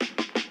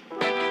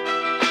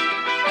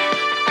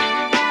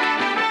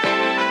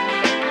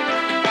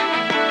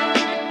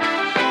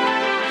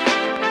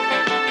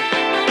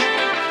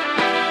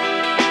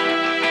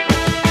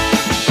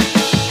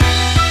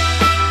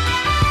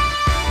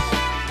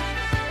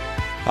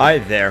Hi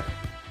there.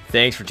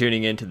 Thanks for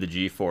tuning in to the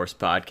G-Force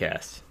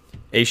Podcast,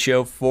 a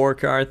show for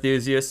car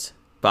enthusiasts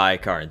by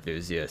car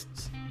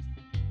enthusiasts.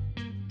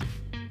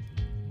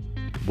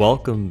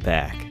 Welcome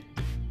back,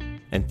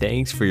 and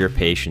thanks for your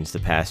patience the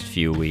past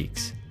few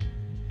weeks.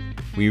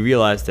 We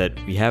realize that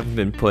we haven't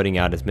been putting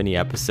out as many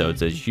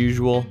episodes as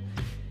usual,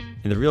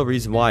 and the real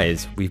reason why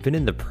is we've been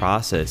in the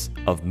process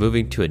of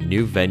moving to a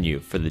new venue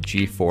for the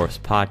G-Force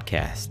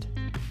Podcast.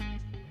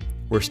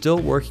 We're still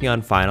working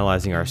on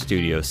finalizing our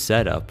studio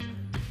setup,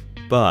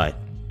 but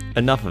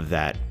enough of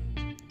that.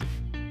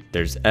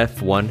 There's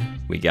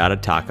F1 we gotta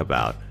talk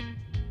about.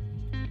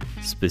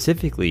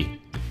 Specifically,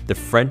 the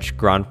French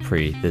Grand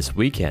Prix this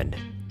weekend.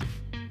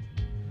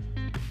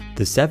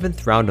 The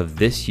 7th round of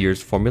this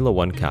year's Formula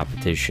 1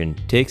 competition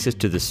takes us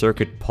to the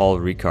Circuit Paul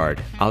Ricard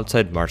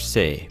outside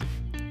Marseille.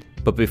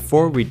 But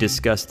before we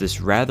discuss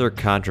this rather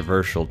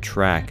controversial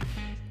track,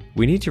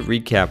 we need to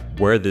recap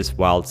where this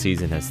wild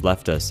season has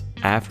left us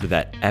after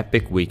that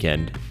epic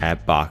weekend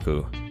at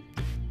Baku.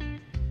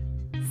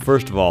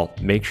 First of all,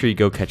 make sure you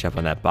go catch up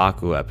on that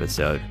Baku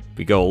episode.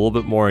 We go a little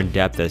bit more in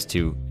depth as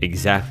to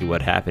exactly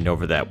what happened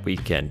over that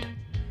weekend.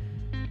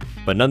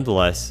 But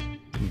nonetheless,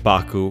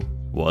 Baku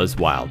was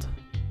wild.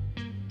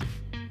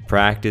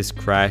 Practice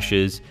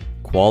crashes,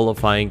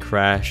 qualifying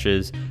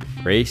crashes,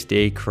 race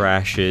day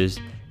crashes,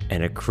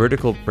 and a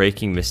critical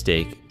braking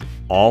mistake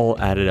all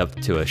added up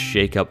to a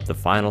shake up the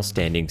final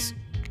standings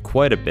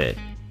quite a bit.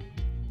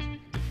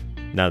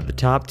 Now the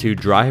top two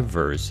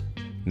drivers,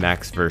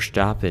 Max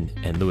Verstappen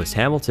and Lewis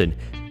Hamilton,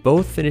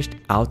 both finished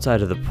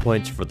outside of the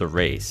points for the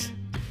race,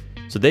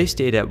 so they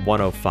stayed at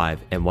 105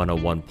 and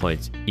 101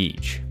 points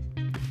each.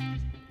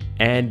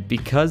 And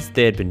because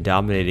they had been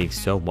dominating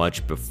so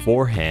much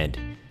beforehand,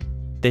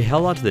 they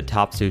held on to the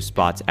top two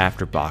spots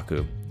after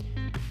Baku,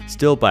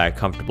 still by a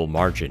comfortable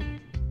margin.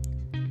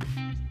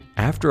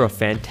 After a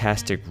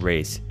fantastic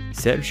race,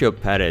 Sergio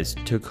Perez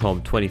took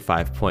home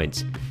 25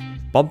 points,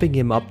 bumping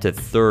him up to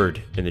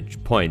third in the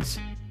points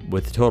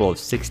with a total of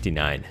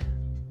 69.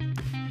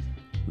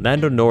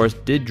 Lando Norris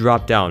did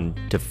drop down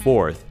to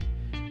 4th,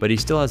 but he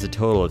still has a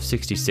total of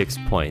 66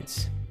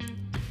 points.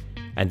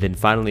 And then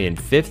finally in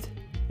 5th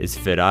is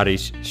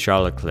Ferrari's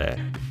Charles Leclerc,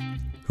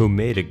 who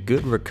made a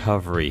good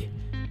recovery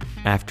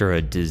after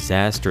a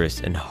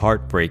disastrous and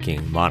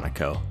heartbreaking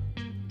Monaco.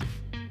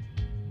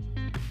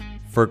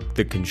 For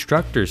the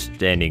constructors'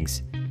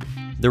 standings,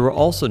 there were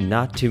also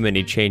not too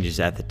many changes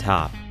at the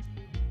top.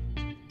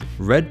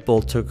 Red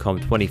Bull took home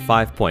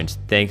 25 points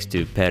thanks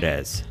to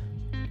Perez,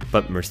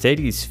 but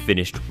Mercedes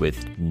finished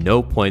with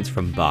no points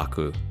from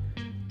Baku.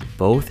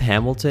 Both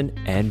Hamilton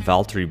and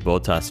Valtteri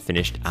Bottas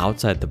finished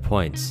outside the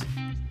points.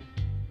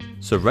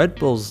 So Red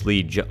Bull's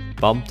lead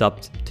bumped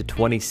up to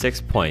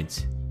 26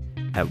 points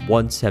at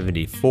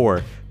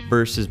 174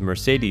 versus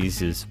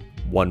Mercedes'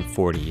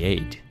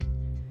 148.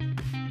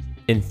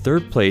 In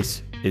third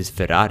place is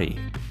Ferrari,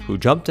 who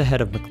jumped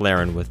ahead of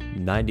McLaren with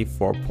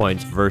 94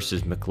 points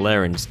versus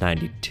McLaren's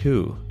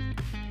 92.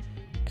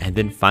 And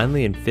then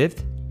finally in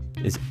 5th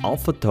is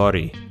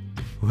AlphaTauri,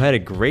 who had a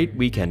great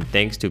weekend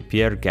thanks to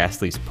Pierre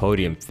Gasly's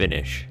podium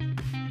finish.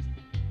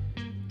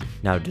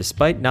 Now,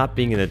 despite not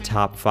being in the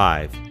top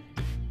 5,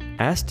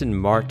 Aston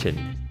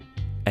Martin,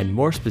 and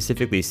more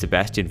specifically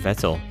Sebastian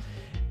Vettel,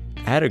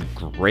 had a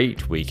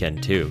great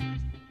weekend too.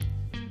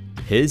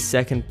 His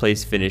second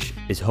place finish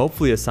is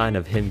hopefully a sign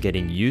of him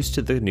getting used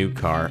to the new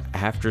car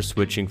after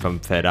switching from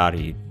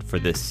Ferrari for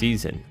this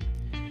season.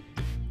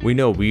 We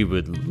know we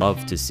would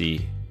love to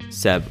see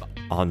Seb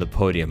on the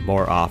podium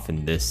more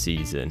often this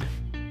season.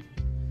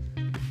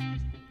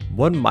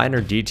 One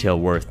minor detail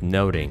worth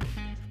noting,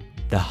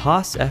 the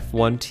Haas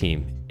F1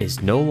 team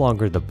is no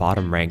longer the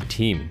bottom ranked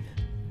team.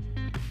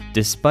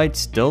 Despite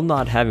still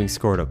not having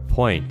scored a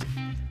point,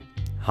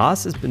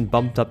 Haas has been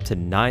bumped up to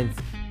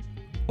 9th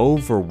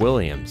over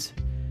Williams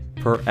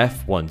per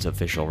F1's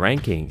official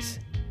rankings.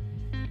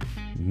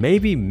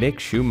 Maybe Mick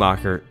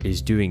Schumacher is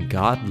doing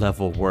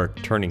god-level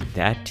work turning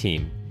that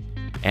team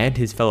and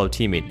his fellow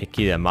teammate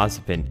Nikita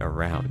Mazepin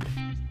around.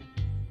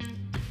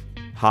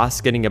 Haas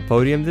getting a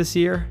podium this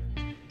year?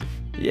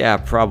 Yeah,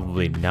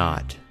 probably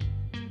not.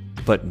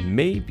 But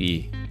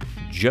maybe,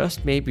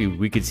 just maybe,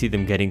 we could see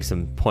them getting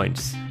some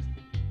points.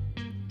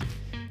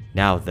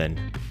 Now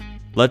then,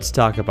 let's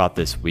talk about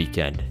this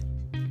weekend.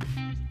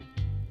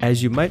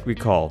 As you might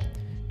recall,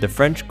 the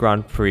French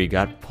Grand Prix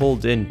got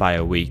pulled in by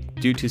a week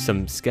due to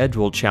some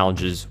schedule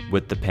challenges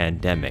with the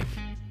pandemic.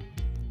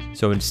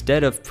 So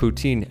instead of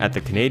poutine at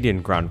the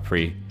Canadian Grand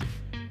Prix,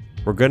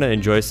 we're gonna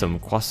enjoy some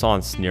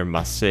croissants near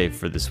Marseille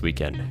for this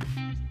weekend.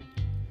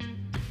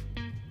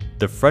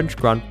 The French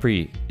Grand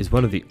Prix is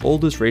one of the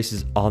oldest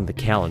races on the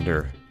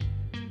calendar,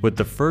 with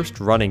the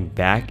first running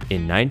back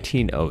in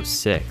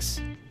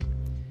 1906.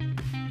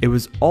 It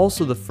was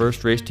also the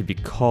first race to be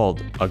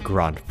called a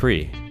Grand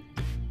Prix,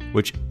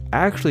 which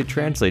actually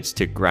translates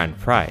to Grand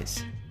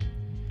Prize.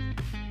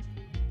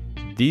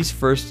 These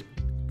first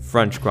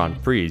French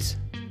Grand Prix,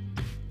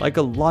 like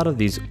a lot of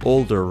these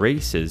older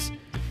races,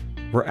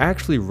 were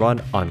actually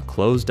run on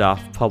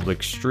closed-off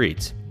public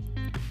streets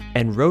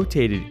and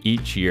rotated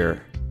each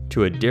year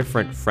to a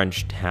different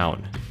French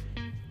town.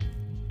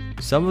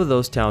 Some of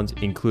those towns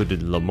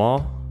included Le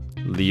Mans,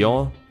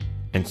 Lyon,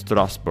 and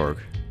Strasbourg.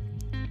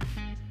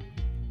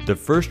 The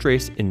first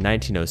race in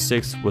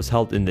 1906 was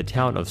held in the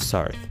town of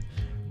Sarthe,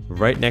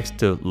 right next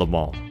to Le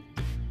Mans.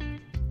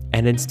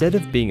 And instead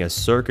of being a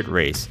circuit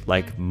race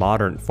like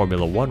modern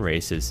Formula One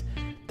races,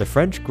 the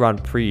French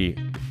Grand Prix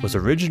was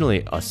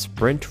originally a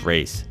sprint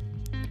race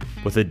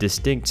with a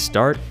distinct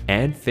start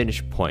and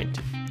finish point.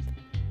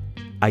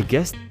 I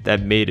guess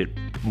that made it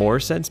more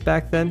sense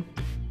back then,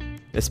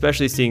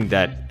 especially seeing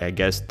that I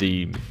guess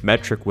the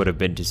metric would have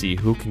been to see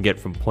who can get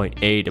from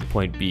point A to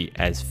point B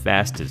as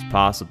fast as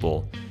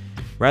possible,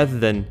 rather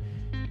than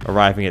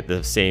arriving at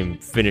the same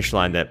finish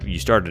line that you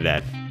started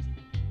at.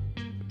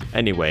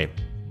 Anyway,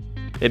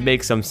 it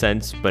makes some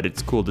sense, but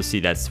it's cool to see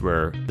that's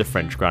where the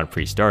French Grand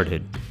Prix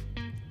started.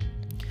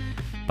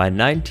 By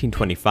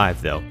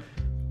 1925 though,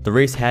 the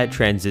race had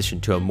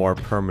transitioned to a more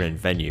permanent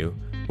venue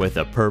with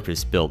a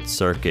purpose-built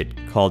circuit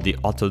called the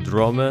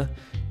Autodrome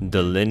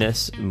de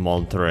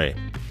Lignes-Montreuil.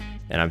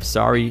 And I'm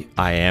sorry,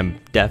 I am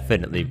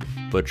definitely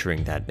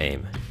butchering that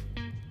name.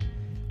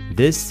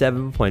 This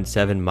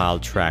 7.7 mile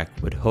track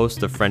would host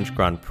the French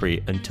Grand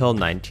Prix until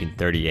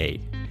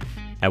 1938,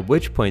 at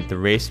which point the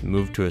race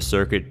moved to a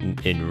circuit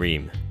in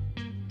Reims.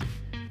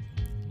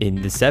 In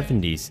the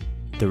 70s,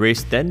 the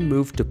race then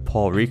moved to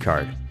Paul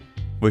Ricard,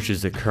 which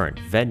is the current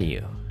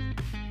venue.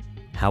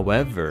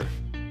 However,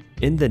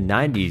 in the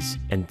 90s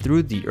and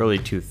through the early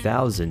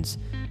 2000s,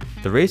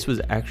 the race was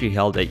actually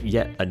held at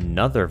yet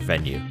another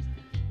venue,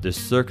 the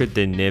Circuit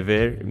de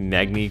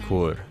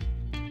Nevers-Magny-Cours.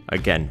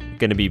 Again,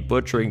 gonna be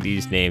butchering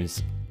these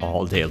names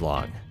all day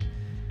long.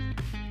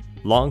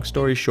 Long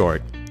story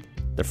short,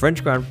 the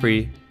French Grand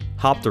Prix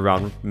hopped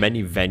around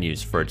many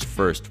venues for its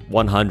first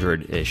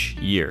 100-ish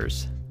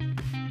years.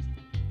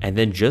 And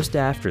then just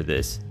after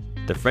this,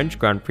 the French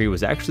Grand Prix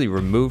was actually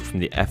removed from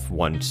the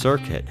F1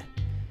 circuit.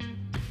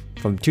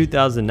 From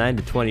 2009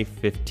 to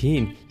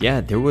 2015,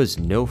 there was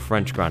no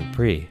French Grand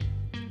Prix.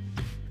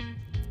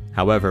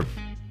 However,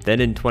 then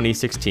in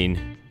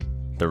 2016,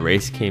 the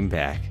race came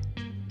back,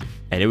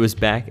 and it was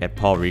back at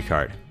Paul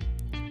Ricard.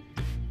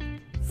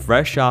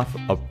 Fresh off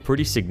a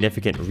pretty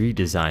significant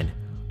redesign,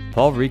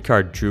 Paul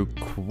Ricard drew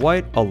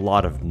quite a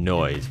lot of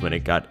noise when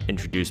it got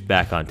introduced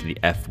back onto the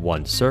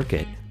F1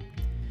 circuit.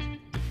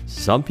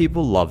 Some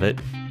people love it,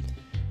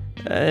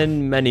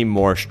 and many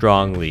more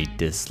strongly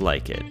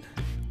dislike it.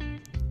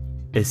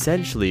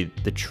 Essentially,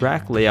 the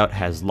track layout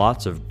has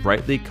lots of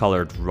brightly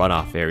colored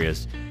runoff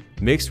areas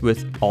mixed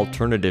with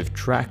alternative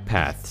track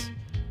paths,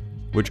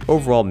 which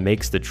overall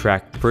makes the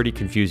track pretty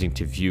confusing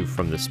to view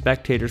from the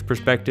spectator's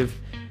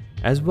perspective,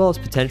 as well as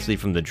potentially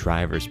from the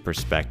driver's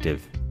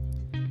perspective.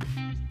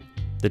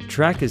 The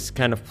track is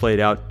kind of played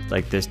out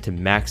like this to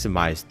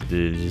maximize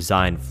the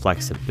design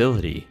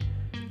flexibility,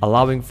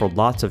 allowing for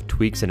lots of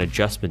tweaks and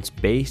adjustments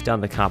based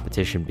on the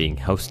competition being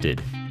hosted.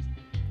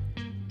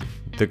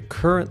 The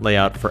current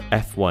layout for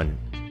F1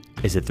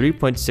 is a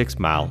 3.6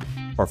 mile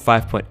or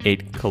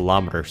 5.8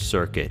 kilometer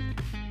circuit.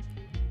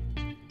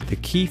 The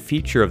key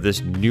feature of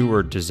this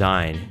newer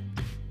design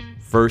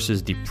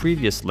versus the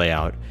previous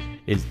layout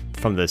is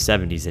from the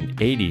 70s and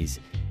 80s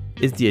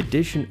is the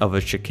addition of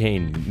a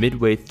chicane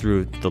midway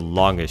through the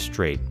longest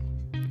straight,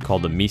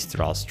 called the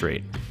Mistral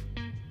Straight.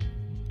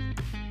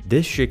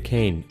 This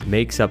chicane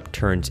makes up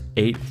turns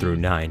 8 through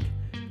 9,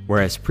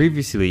 whereas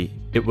previously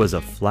it was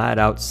a flat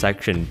out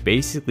section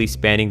basically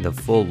spanning the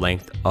full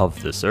length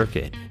of the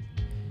circuit.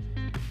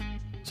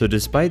 So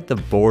despite the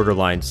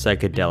borderline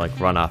psychedelic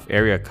runoff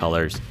area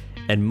colors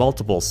and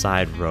multiple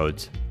side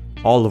roads,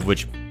 all of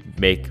which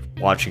make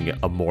watching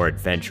a more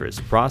adventurous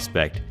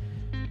prospect,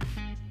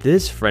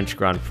 this French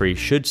Grand Prix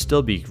should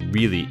still be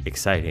really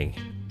exciting.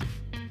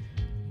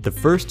 The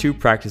first 2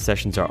 practice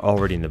sessions are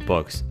already in the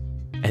books,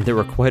 and there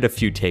were quite a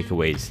few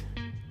takeaways.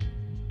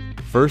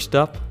 First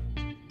up,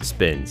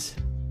 spins.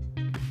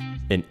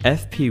 In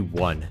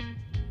FP1,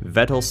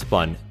 Vettel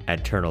spun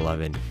at turn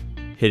 11,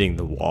 hitting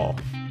the wall.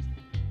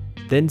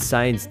 Then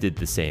Sainz did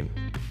the same,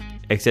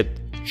 except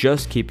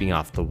just keeping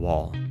off the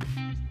wall.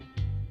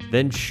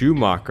 Then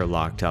Schumacher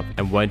locked up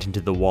and went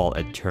into the wall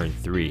at turn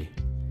 3.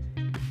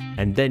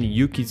 And then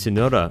Yuki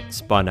Tsunoda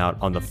spun out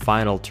on the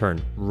final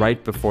turn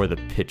right before the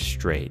pitch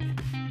straight.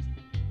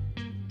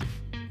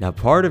 Now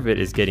part of it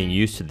is getting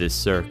used to this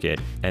circuit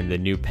and the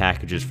new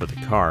packages for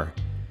the car,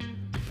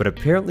 but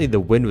apparently the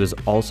wind was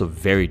also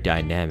very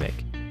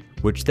dynamic,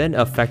 which then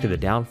affected the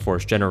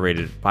downforce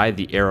generated by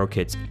the aero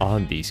kits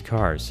on these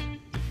cars.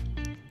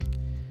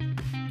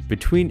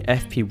 Between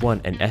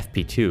FP1 and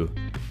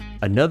FP2,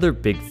 another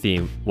big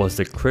theme was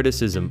the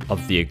criticism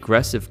of the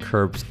aggressive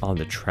curbs on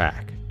the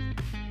track.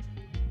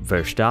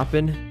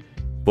 Verstappen,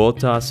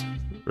 Bottas,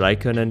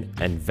 Raikkonen,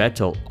 and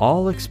Vettel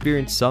all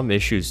experienced some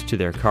issues to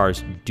their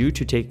cars due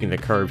to taking the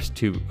curbs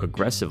too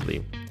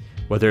aggressively,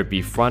 whether it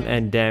be front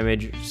end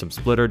damage, some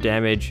splitter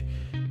damage,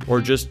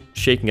 or just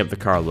shaking up the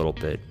car a little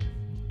bit.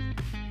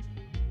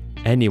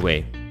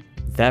 Anyway,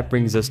 that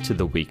brings us to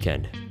the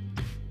weekend.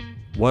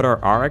 What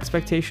are our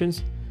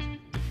expectations?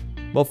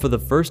 Well, for the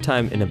first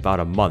time in about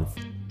a month,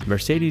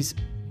 Mercedes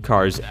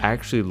cars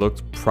actually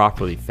looked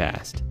properly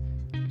fast.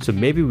 So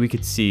maybe we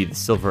could see the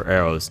Silver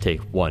Arrows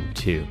take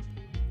 1-2.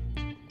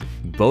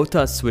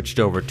 Bottas switched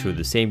over to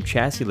the same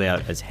chassis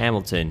layout as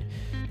Hamilton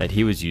that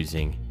he was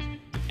using,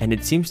 and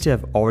it seems to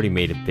have already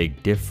made a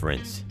big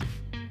difference.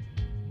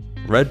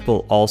 Red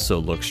Bull also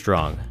looks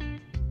strong.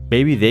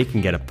 Maybe they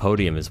can get a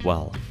podium as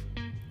well.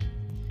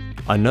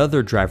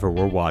 Another driver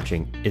we're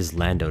watching is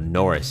Lando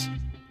Norris.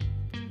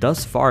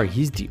 Thus far,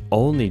 he's the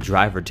only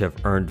driver to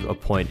have earned a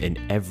point in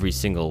every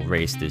single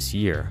race this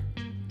year.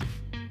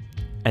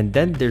 And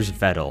then there's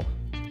Vettel.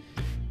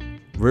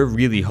 We're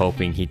really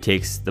hoping he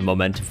takes the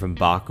momentum from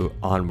Baku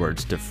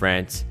onwards to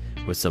France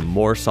with some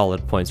more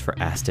solid points for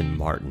Aston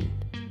Martin.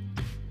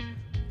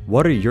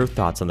 What are your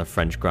thoughts on the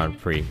French Grand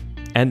Prix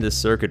and the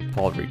circuit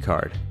Paul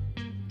Ricard?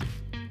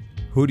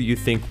 Who do you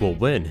think will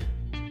win?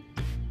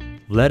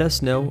 Let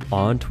us know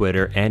on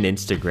Twitter and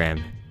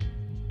Instagram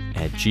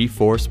at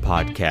GeForce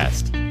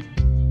Podcast.